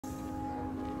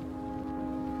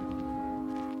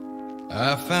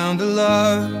I found a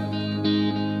love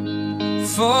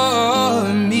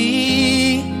for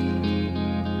me.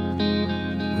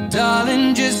 Well,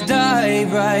 darling, just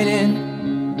dive right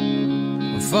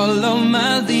in, follow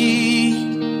my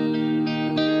lead.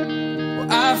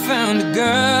 Well, I found a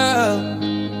girl,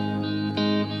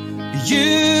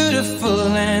 beautiful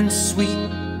and sweet.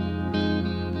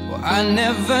 Well, I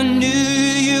never knew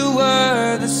you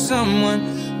were the someone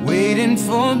waiting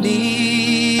for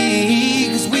me.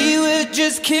 'Cause we were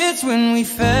just kids when we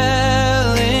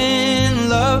fell in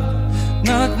love,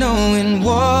 not knowing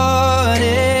what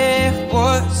it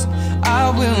was. I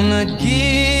will not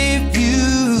give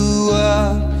you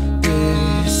up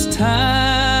this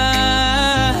time.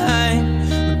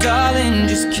 Well, darling,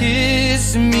 just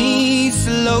kiss me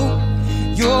slow.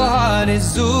 Your heart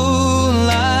is all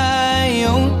I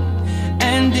own,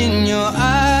 and in your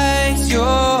eyes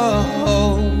you're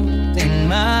holding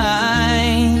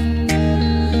mine.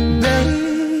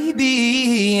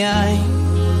 Baby,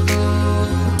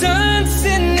 I'm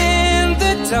dancing in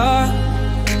the dark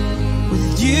with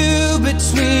you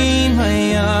between my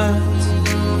arms,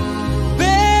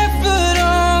 barefoot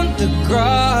on the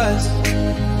grass.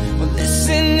 We're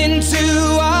listening to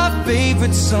our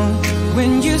favorite song.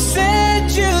 When you said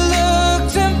you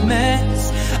looked a mess,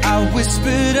 I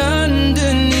whispered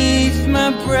underneath my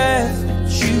breath that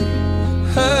you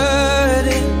heard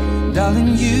it.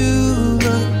 Darling, you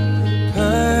look